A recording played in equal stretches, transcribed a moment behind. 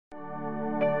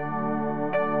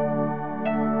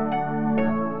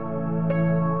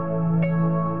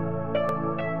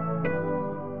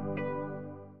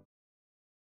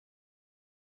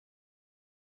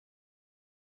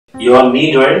Your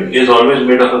knee joint is always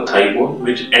made of a thigh bone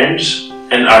which ends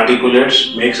and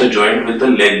articulates, makes a joint with the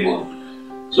leg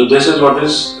bone. So this is what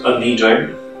is a knee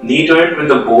joint. Knee joint with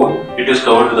the bone, it is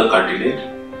covered with a cartilage.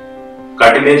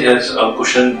 Cartilage has a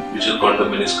cushion which is called the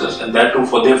meniscus, and that too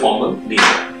for they form a knee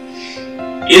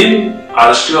joint. In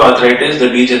osteoarthritis, the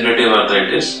degenerative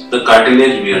arthritis, the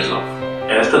cartilage wears off.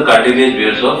 As the cartilage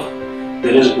wears off,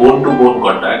 there is bone-to-bone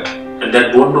contact, and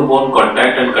that bone-to-bone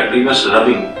contact and continuous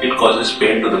rubbing, it causes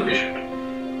pain to the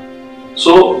patient.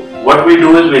 So what we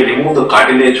do is we remove the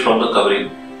cartilage from the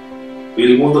covering.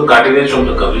 We remove the cartilage from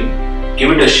the covering, give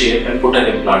it a shape and put an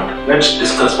implant. Let's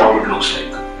discuss how it looks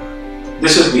like.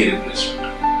 This is knee replacement.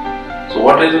 So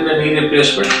what is in a knee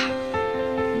replacement?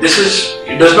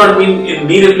 It does not mean, in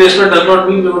knee replacement does not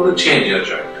mean we want to change your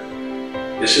joint.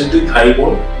 This is the thigh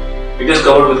bone. It is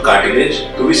covered with cartilage.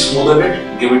 So we smoothen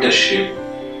it, give it a shape.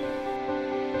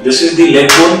 This is the leg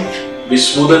bone. We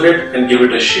smoothen it and give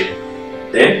it a shape.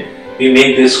 Then we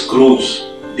make these grooves.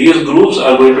 These grooves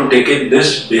are going to take in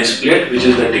this base plate, which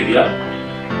is the tibia.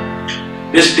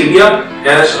 This tibia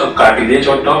has a cartilage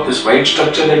on top. This white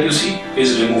structure that you see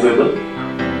is removable.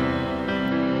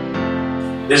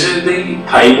 This is the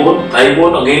thigh bone. Thigh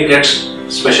bone again gets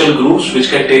special grooves which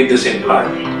can take this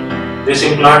implant. This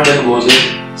implant then goes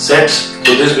in, sets,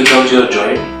 so this becomes your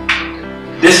joint.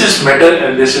 This is metal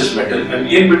and this is metal, and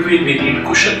in between we need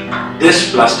cushion.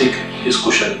 This plastic is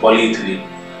cushion, polyethylene.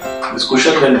 This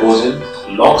cushion then goes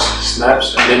in, locks,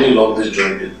 snaps, and then we lock this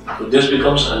joint in. So this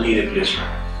becomes a knee replacement.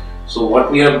 So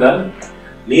what we have done,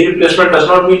 knee replacement does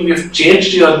not mean we have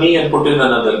changed your knee and put in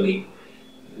another knee.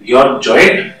 Your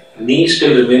joint, knee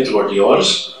still remains what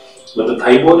yours, but the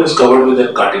thigh bone is covered with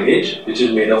a cartilage which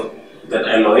is made of an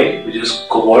alloy which is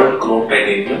cobalt chrome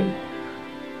titanium.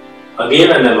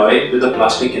 Again an alloy with a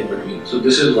plastic in between. So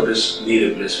this is what is knee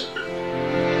replacement.